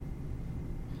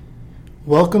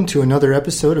Welcome to another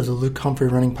episode of the Luke Humphrey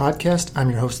Running Podcast.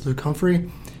 I'm your host, Luke Humphrey,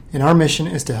 and our mission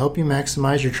is to help you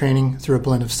maximize your training through a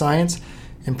blend of science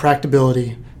and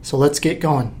practicability. So let's get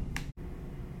going.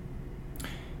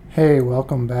 Hey,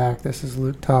 welcome back. This is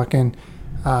Luke talking.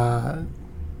 I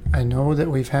know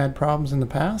that we've had problems in the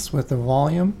past with the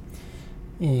volume,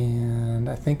 and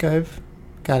I think I've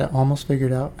got it almost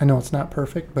figured out. I know it's not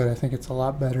perfect, but I think it's a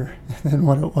lot better than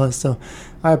what it was. So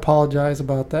I apologize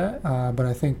about that, but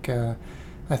I think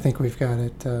we've got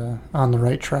it on the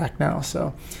right track now.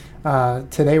 So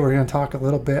today we're going to talk a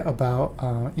little bit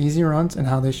about easy runs and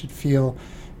how they should feel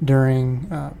during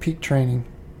peak training.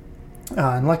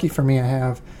 And lucky for me, I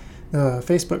have the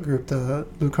Facebook group, the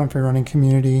Luke Humphrey Running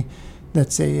Community.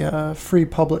 That's a free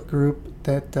public group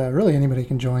that really anybody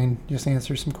can join. Just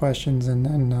answer some questions and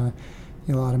then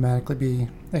you'll automatically be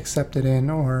accepted in,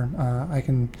 or I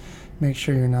can make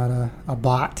sure you're not a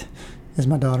bot, as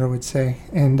my daughter would say,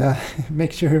 and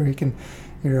make sure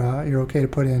you're okay to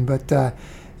put in. But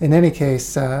in any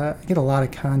case, I get a lot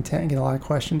of content and get a lot of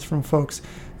questions from folks.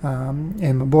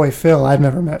 And my boy Phil, I've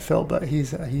never met Phil, but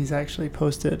he's actually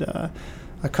posted a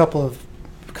couple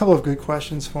of good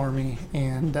questions for me,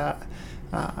 and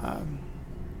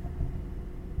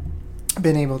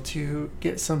been able to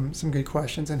get some good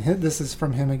questions. And this is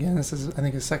from him again. This is, I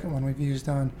think, the second one we've used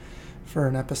on for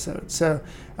an episode. So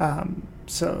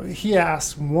he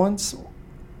asks, once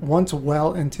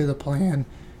well into the plan,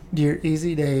 do your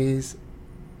easy days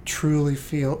truly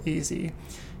feel easy?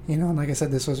 You know, and like I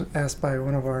said, this was asked by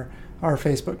one of our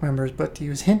Facebook members, but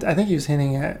I think he was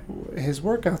hinting at his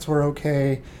workouts were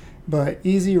okay, but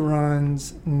easy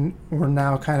runs were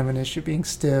now kind of an issue, being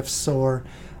stiff, sore,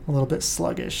 a little bit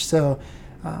sluggish. So,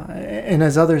 and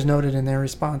as others noted in their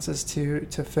responses to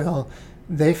Phil,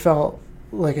 they felt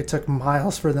like it took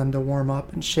miles for them to warm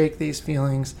up and shake these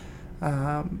feelings,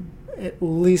 at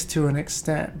least to an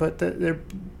extent. But they're,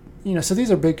 so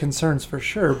these are big concerns for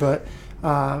sure. But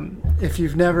if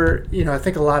you've never, I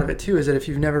think a lot of it too is that if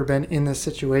you've never been in this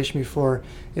situation before,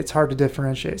 it's hard to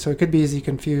differentiate. So it could be easy to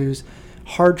confuse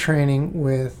hard training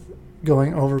with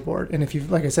going overboard. And if you've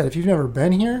never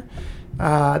been here,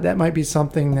 that might be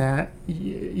something that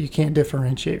you can't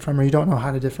differentiate from, or you don't know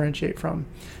how to differentiate from,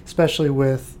 especially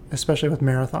with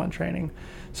marathon training.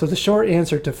 So the short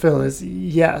answer to Phil is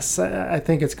yes. I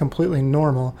think it's completely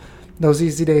normal. Those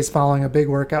easy days following a big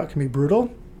workout can be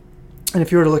brutal. And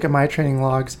if you were to look at my training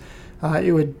logs,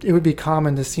 it would be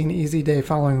common to see an easy day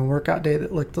following a workout day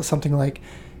that looked something like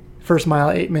first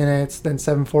mile 8 minutes, then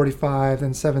 7:45,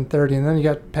 then 7:30, and then you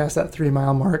got past that 3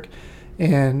 mile mark,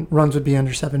 and runs would be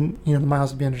under the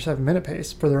miles would be under 7 minute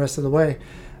pace for the rest of the way.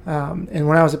 And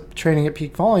when I was training at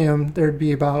peak volume, there'd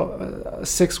be about a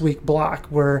 6-week block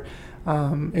where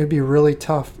it would be really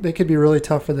tough. They could be really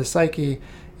tough for the psyche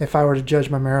if I were to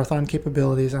judge my marathon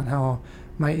capabilities on how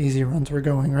my easy runs were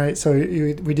going, right? So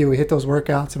we hit those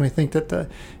workouts and we think that the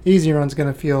easy run's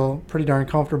going to feel pretty darn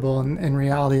comfortable, and in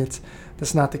reality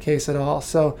that's not the case at all.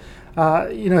 So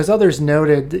as others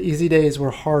noted, the easy days were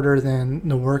harder than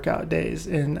the workout days,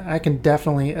 and I can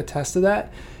definitely attest to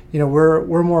that.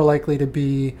 We're more likely to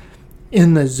be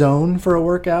in the zone for a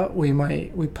workout. We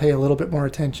pay a little bit more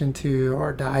attention to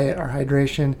our diet, our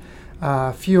hydration,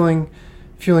 fueling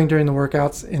during the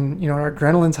workouts, and our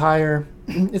adrenaline's higher.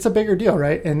 It's a bigger deal,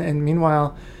 right? And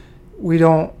meanwhile, we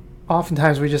go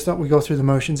through the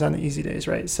motions on the easy days,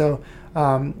 right? So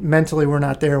mentally we're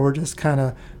not there. We're just kind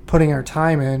of putting our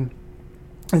time in.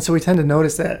 And so we tend to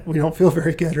notice that we don't feel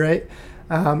very good, right?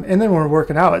 And then when we're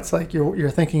working out, it's like you're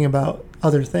thinking about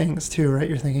other things too, right?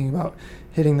 You're thinking about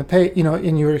hitting the pace,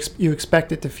 and you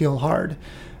expect it to feel hard.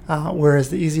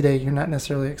 Whereas the easy day, you're not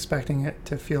necessarily expecting it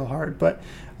to feel hard. But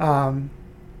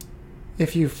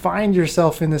if you find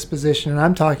yourself in this position, and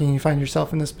I'm talking, you find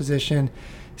yourself in this position,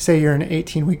 say you're in an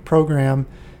 18-week program,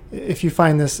 if you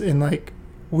find this in like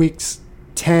weeks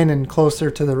 10 and closer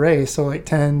to the race, so like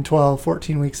 10, 12,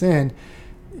 14 weeks in,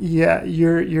 yeah,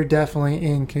 you're definitely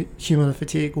in cumulative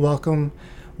fatigue. Welcome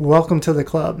to the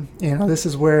club. This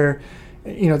is where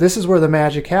the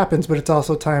magic happens, but it's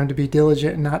also time to be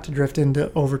diligent and not to drift into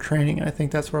overtraining. And I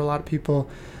think that's where a lot of people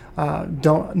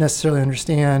don't necessarily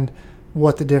understand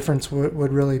what the difference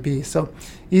would really be. So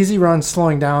easy runs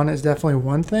slowing down is definitely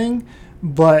one thing,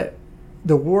 but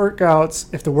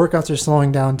if the workouts are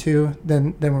slowing down too,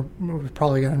 then we've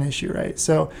probably got an issue, right?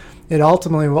 So it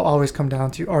ultimately will always come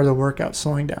down to, are the workouts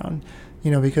slowing down?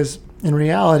 Because in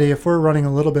reality, if we're running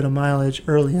a little bit of mileage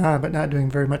early on but not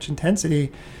doing very much intensity,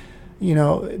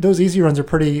 those easy runs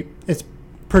it's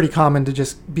pretty common to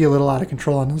just be a little out of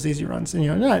control on those easy runs. And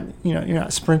you're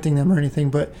not sprinting them or anything,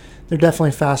 but They're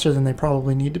definitely faster than they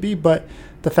probably need to be, but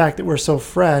the fact that we're so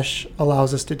fresh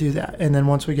allows us to do that. And then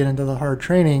once we get into the hard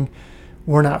training,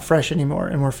 we're not fresh anymore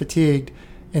and we're fatigued.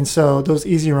 And so those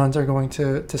easy runs are going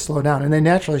to slow down, and they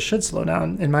naturally should slow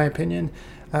down, in my opinion.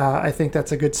 I think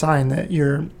that's a good sign that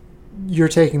you're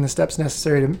taking the steps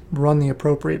necessary to run the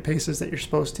appropriate paces that you're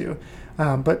supposed to.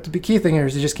 But the key thing here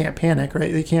is you just can't panic, right?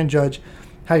 You can't judge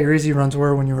how your easy runs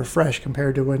were when you were fresh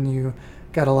compared to when you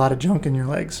got a lot of junk in your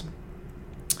legs.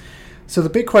 So the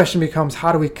big question becomes,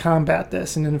 how do we combat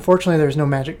this? And unfortunately, there's no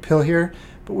magic pill here,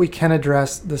 but we can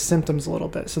address the symptoms a little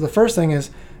bit. So the first thing is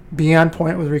be on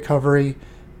point with recovery,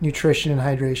 nutrition, and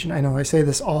hydration. I know I say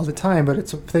this all the time, but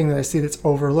it's a thing that I see that's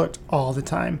overlooked all the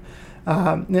time.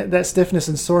 That stiffness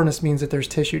and soreness means that there's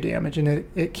tissue damage, and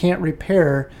it can't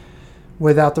repair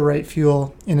without the right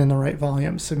fuel and in the right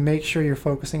volume. So make sure you're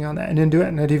focusing on that, and then do it,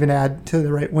 and I'd even add to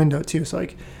the right window too. So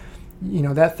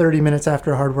that 30 minutes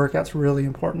after a hard workout's really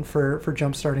important for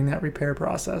jump starting that repair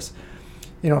process.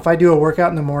 If I do a workout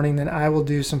in the morning, then I will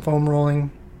do some foam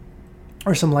rolling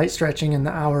or some light stretching in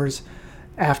the hours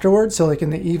afterwards. So like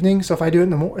in the evening. So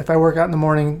if I work out in the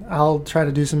morning, I'll try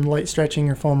to do some light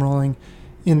stretching or foam rolling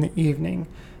in the evening.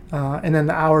 And then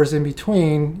the hours in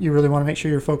between, you really want to make sure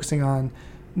you're focusing on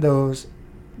those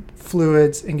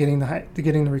fluids and getting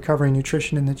the recovery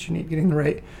nutrition in that you need, getting the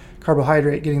right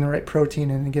carbohydrate, getting the right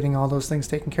protein, and getting all those things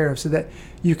taken care of, so that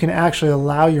you can actually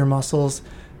allow your muscles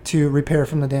to repair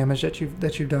from the damage that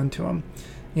you've done to them.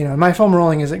 My foam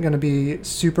rolling isn't going to be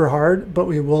super hard, but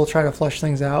we will try to flush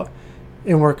things out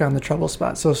and work on the trouble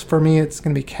spots. So for me, it's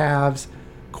going to be calves,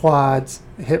 quads,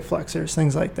 hip flexors,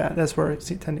 things like that. That's where I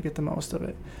tend to get the most of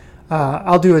it.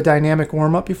 I'll do a dynamic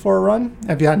warm-up before a run.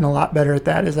 I've gotten a lot better at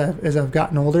that as I've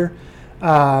gotten older.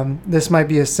 This might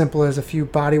be as simple as a few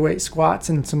bodyweight squats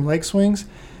and some leg swings,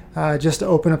 just to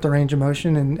open up the range of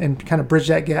motion and kind of bridge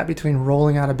that gap between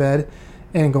rolling out of bed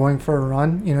and going for a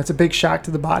run. It's a big shock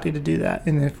to the body to do that.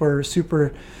 And if we're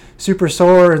super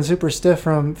sore and super stiff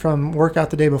from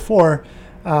workout the day before,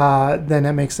 then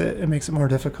that makes it more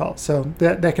difficult. So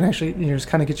that can actually just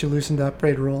kind of get you loosened up,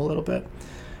 ready to roll a little bit.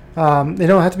 They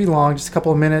don't have to be long, just a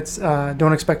couple of minutes.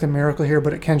 Don't expect a miracle here,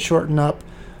 but it can shorten up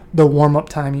the warm-up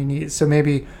time you need. So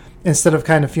maybe instead of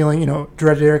kind of feeling,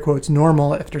 dreaded air quotes,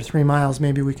 normal after 3 miles,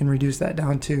 maybe we can reduce that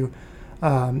down to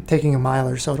taking a mile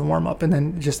or so to warm up. And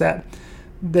then just that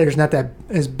there's not that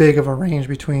as big of a range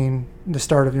between the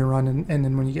start of your run and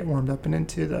then when you get warmed up and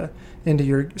into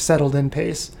your settled in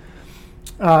pace.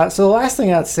 So the last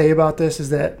thing I'd say about this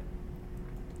is that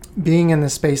being in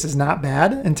this space is not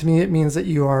bad. And to me, it means that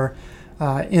you are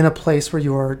in a place where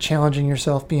you are challenging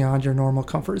yourself beyond your normal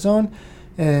comfort zone.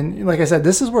 And like I said,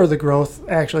 this is where the growth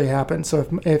actually happens. So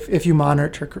if you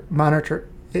monitor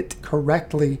it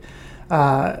correctly,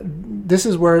 this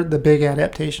is where the big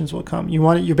adaptations will come.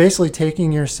 You're basically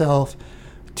taking yourself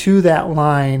to that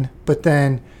line, but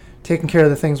then taking care of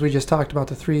the things we just talked about,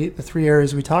 the three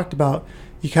areas we talked about.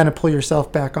 You kind of pull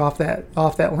yourself back off that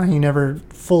line. You never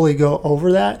fully go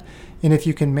over that. And if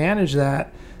you can manage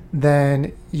that,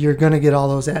 then you're going to get all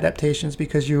those adaptations,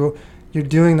 because you're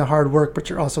doing the hard work, but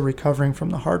you're also recovering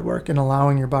from the hard work and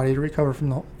allowing your body to recover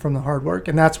from the hard work.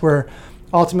 And that's where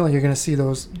ultimately you're going to see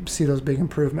those big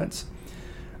improvements.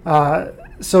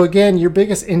 So again, your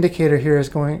biggest indicator here is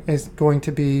going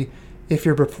to be if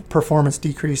your performance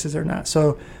decreases or not.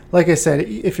 So like I said,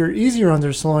 if your easy runs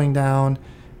are slowing down,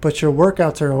 but your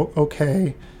workouts are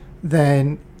okay,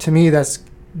 then to me that's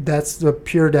the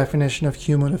pure definition of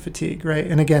cumulative fatigue, right?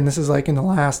 And again, this is like in the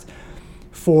last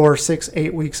 4, 6,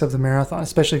 8 weeks of the marathon,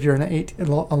 especially if you're in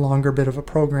a longer bit of a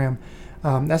program.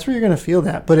 That's where you're going to feel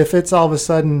that. But if it's all of a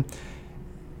sudden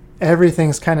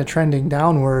everything's kind of trending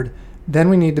downward, then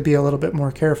we need to be a little bit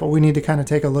more careful. We need to kind of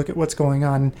take a look at what's going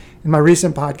on. In my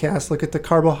recent podcast, look at the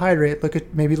carbohydrate, look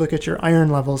at your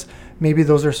iron levels. Maybe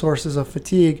those are sources of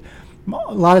fatigue.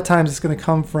 A lot of times it's going to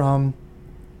come from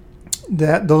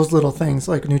those little things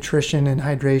like nutrition and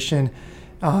hydration,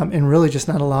 and really just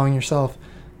not allowing yourself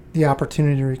the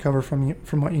opportunity to recover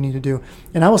from what you need to do.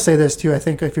 And I will say this too, I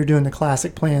think if you're doing the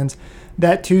classic plans,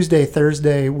 that Tuesday,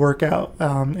 Thursday workout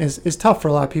is tough for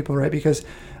a lot of people, right? Because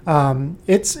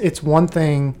it's one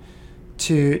thing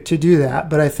to do that,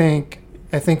 but I think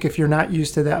if you're not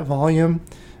used to that volume,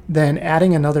 then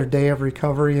adding another day of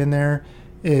recovery in there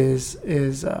is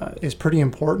pretty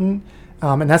important.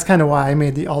 And that's kind of why I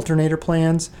made the alternator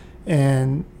plans,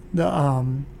 and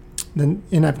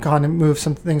and I've gone and moved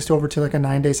some things over to like a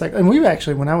 9-day cycle. And we've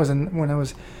actually, when I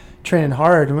was training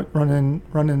hard, running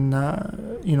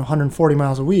 140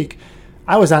 miles a week,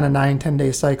 I was on a 9-10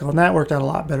 day cycle, and that worked out a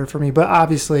lot better for me. But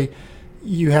obviously,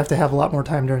 you have to have a lot more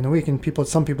time during the week, and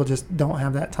some people just don't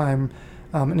have that time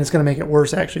And it's going to make it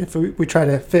worse, actually, if we try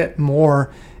to fit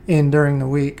more in during the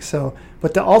week. So,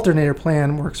 but the alternator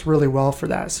plan works really well for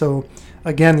that. So,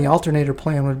 again, the alternator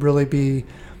plan would really be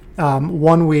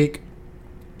 1 week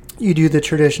you do the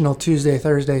traditional Tuesday,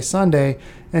 Thursday, Sunday,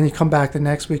 and you come back the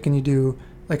next week and you do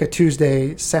like a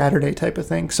Tuesday, Saturday type of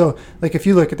thing. So, like if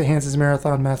you look at the Hanson's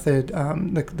Marathon Method,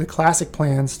 the classic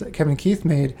plans that Kevin Keith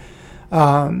made,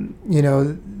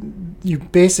 you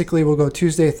basically will go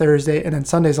Tuesday, Thursday, and then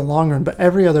Sunday's a long run. But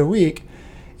every other week,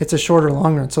 it's a shorter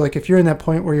long run. So, like if you're in that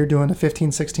point where you're doing a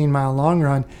 15, 16 mile long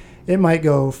run, it might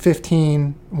go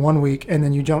 15 1 week, and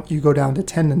then you go down to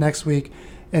 10 the next week,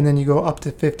 and then you go up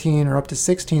to 15 or up to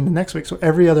 16 the next week. So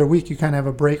every other week you kind of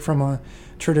have a break from a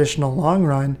traditional long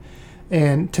run.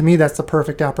 And to me, that's the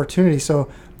perfect opportunity. So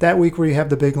that week where you have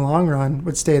the big long run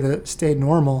would stay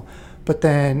normal. But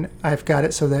then I've got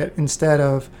it so that instead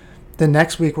of the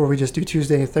next week where we just do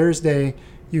Tuesday and Thursday,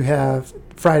 you have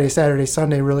Friday, Saturday,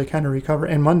 Sunday really kind of recover.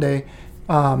 And Monday,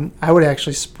 I would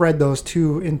actually spread those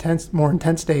two more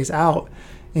intense days out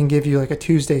and give you like a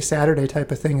Tuesday, Saturday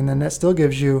type of thing. And then that still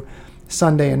gives you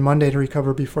Sunday and Monday to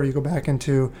recover before you go back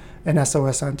into an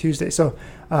SOS on Tuesday. So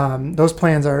those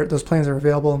plans are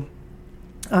available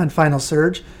on Final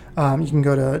Surge. You can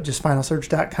go to just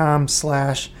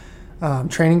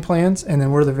finalsurge.com/training plans, and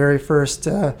then we're the very first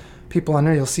people on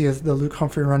there. You'll see the Luke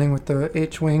Humphrey running with the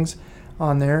H-wings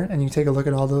on there, and you can take a look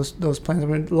at all those plans. I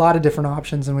mean, a lot of different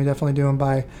options, and we definitely do them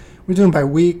by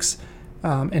weeks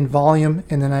and volume,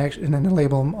 and then I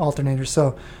label them alternators.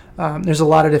 So there's a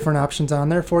lot of different options on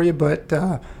there for you, but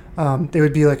they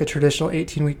would be like a traditional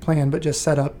 18-week plan, but just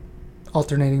set up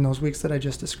alternating those weeks that I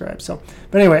just described. So,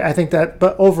 but anyway,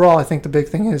 but overall, I think the big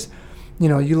thing is,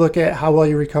 you look at how well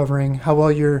you're recovering, how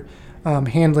well you're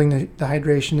handling the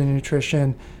hydration and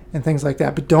nutrition and things like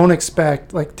that. But don't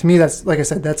expect, like, to me, that's, like I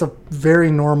said, that's a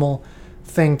very normal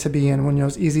thing to be in when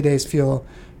those easy days feel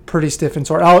pretty stiff and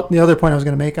sore. The other point I was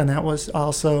going to make on that was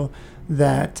also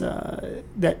that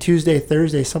that Tuesday,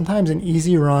 Thursday, sometimes an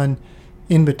easy run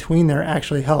in between there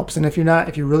actually helps. And if you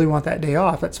really want that day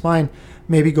off, that's fine.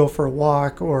 Maybe go for a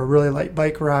walk or a really light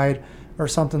bike ride or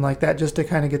something like that, just to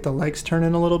kind of get the legs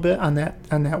turning a little bit on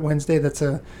that Wednesday. That's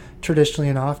traditionally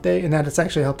an off day, and that it's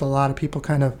actually helped a lot of people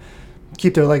kind of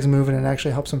keep their legs moving, and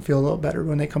actually helps them feel a little better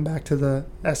when they come back to the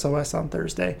SOS on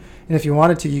Thursday. And if you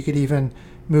wanted to, you could even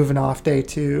move an off day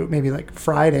to maybe like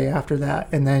Friday after that,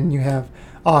 and then you have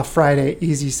off Friday,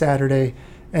 easy Saturday,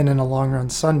 and then a long run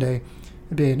Sunday.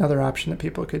 It'd be another option that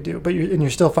people could do. But you're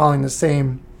still following the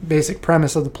same basic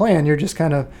premise of the plan. You're just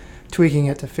kind of tweaking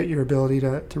it to fit your ability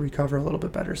to recover a little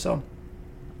bit better. So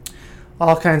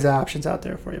all kinds of options out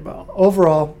there for you. But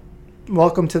overall,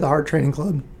 welcome to the Hard Training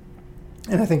Club.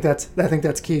 And I think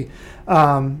that's key.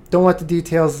 Don't let the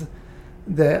details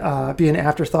that be an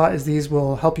afterthought, as these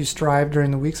will help you strive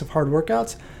during the weeks of hard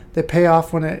workouts. They pay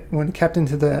off when kept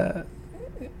into the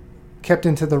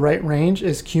right range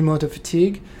is cumulative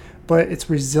fatigue, but it's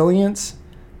resilience,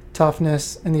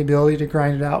 toughness, and the ability to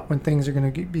grind it out when things are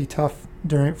going to be tough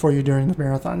for you during the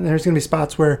marathon. And there's going to be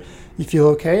spots where you feel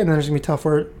okay, and then there's going to be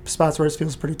spots where it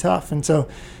feels pretty tough. And so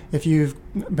if you've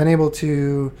been able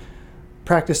to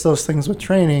practice those things with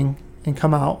training and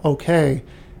come out okay,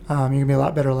 you're gonna be a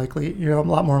lot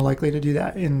more likely to do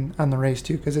that on the race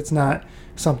too, because it's not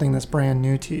something that's brand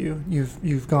new to you.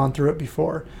 You've gone through it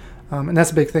before, and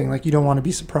that's a big thing. Like, you don't want to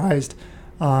be surprised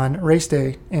on race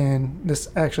day, and this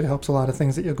actually helps a lot of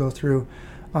things that you'll go through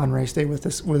on race day with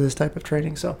this type of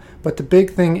training. So, but the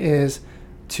big thing is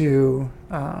to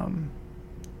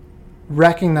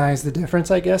recognize the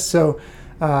difference, I guess. So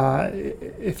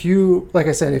if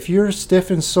you're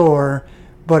stiff and sore,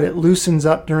 but it loosens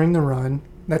up during the run,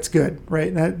 that's good,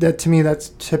 right? That to me, that's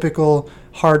typical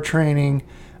hard training,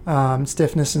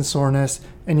 stiffness and soreness,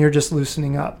 and you're just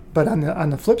loosening up. But on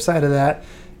the flip side of that,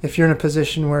 if you're in a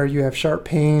position where you have sharp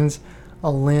pains,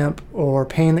 a limp, or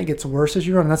pain that gets worse as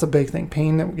you run, and that's a big thing.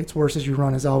 Pain that gets worse as you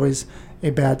run is always a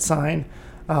bad sign.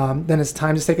 Then it's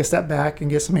time to take a step back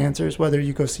and get some answers, whether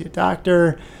you go see a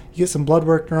doctor, you get some blood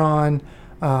work drawn.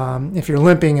 If you're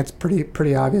limping, it's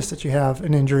pretty obvious that you have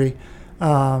an injury.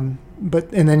 And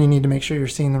then you need to make sure you're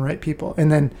seeing the right people.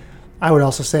 And then I would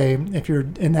also say, if you're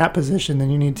in that position,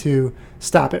 then you need to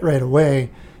stop it right away.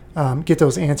 Get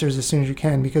those answers as soon as you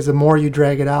can, because the more you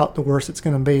drag it out, the worse it's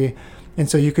going to be. And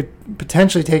so you could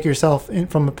potentially take yourself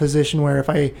from a position where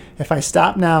if I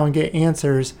stop now and get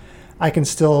answers, I can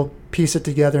still piece it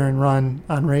together and run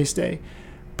on race day.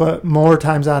 But more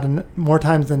times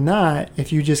than not,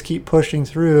 if you just keep pushing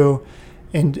through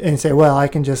and say, well,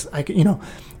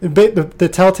 the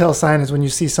telltale sign is when you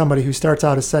see somebody who starts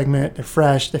out a segment, they're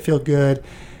fresh, they feel good,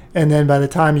 and then by the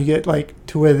time you get like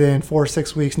to within 4 or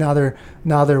 6 weeks. Now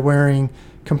they're wearing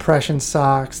compression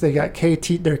socks. They got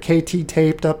they're KT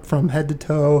taped up from head to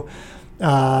toe.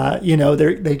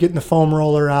 They getting the foam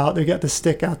roller out. They got the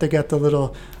stick out. They got the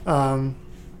little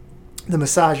the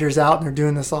massagers out, and they're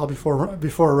doing this all before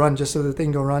a run just so that they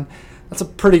can go run. That's a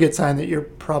pretty good sign that you're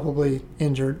probably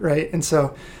injured, right? And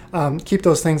so keep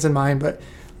those things in mind. But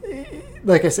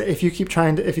like I said, if you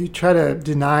try to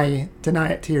deny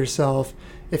it to yourself,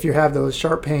 if you have those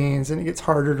sharp pains and it gets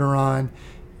harder to run,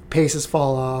 paces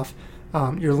fall off,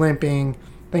 you're limping,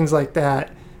 things like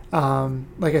that.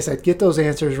 Like I said, get those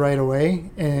answers right away,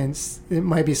 and it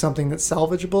might be something that's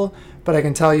salvageable. But I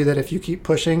can tell you that if you keep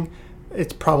pushing,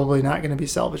 it's probably not going to be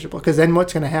salvageable, because then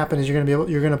what's going to happen is you're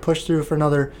going to push through for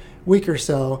another week or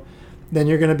so. Then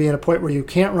you're going to be in a point where you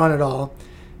can't run at all,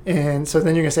 and so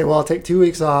then you're going to say, well, I'll take 2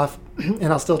 weeks off and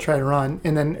I'll still try to run,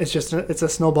 and then it's a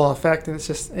snowball effect, and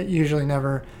it usually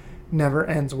never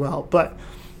ends well. But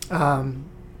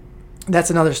that's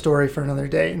another story for another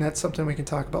day, and that's something we can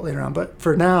talk about later on. But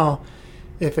for now,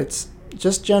 if it's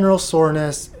just general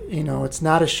soreness, it's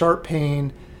not a sharp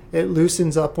pain, it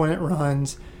loosens up when it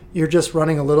runs, you're just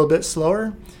running a little bit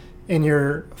slower, and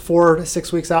you're 4 to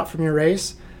 6 weeks out from your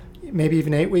race, maybe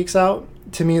even 8 weeks out,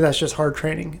 to me that's just hard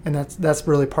training, and that's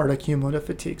really part of cumulative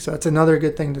fatigue. So that's another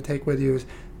good thing to take with you, is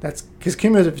that's because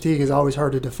cumulative fatigue is always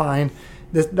hard to define.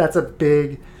 That's a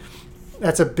big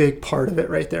part of it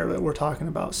right there that we're talking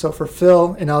about. So for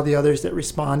Phil and all the others that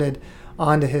responded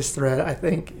onto his thread, I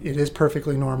think it is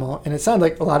perfectly normal, and it sounded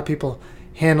like a lot of people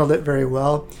handled it very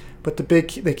well. But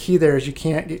the key there is you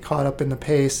can't get caught up in the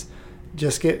pace.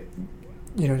 Just treat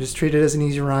it as an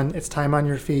easy run. It's time on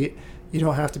your feet. You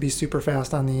don't have to be super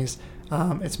fast on these.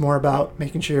 It's more about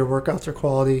making sure your workouts are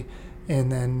quality,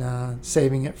 and then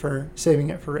saving it for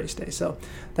race day. So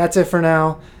that's it for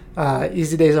now.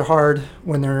 Easy days are hard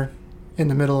when they're in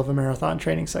the middle of a marathon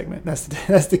training segment. That's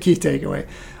the key takeaway.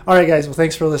 All right, guys. Well,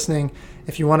 thanks for listening.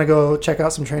 If you want to go check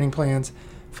out some training plans,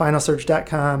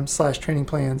 finalsurge.com/training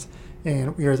plans,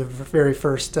 and we are the very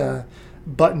first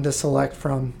button to select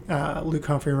from Luke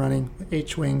Humphrey Running,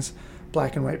 H-Wings,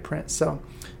 black and white print. So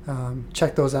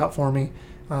check those out for me,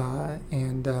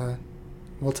 and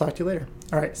we'll talk to you later.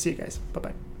 All right, see you guys.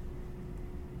 Bye-bye.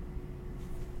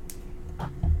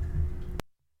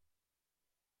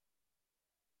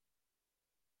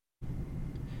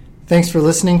 Thanks for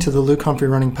listening to the Luke Humphrey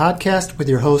Running Podcast with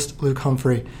your host, Luke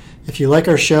Humphrey. If you like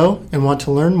our show and want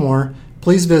to learn more,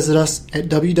 please visit us at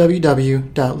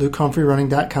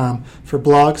www.lukehumphrey.running.com for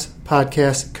blogs,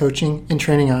 podcasts, coaching, and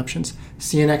training options.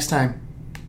 See you next time.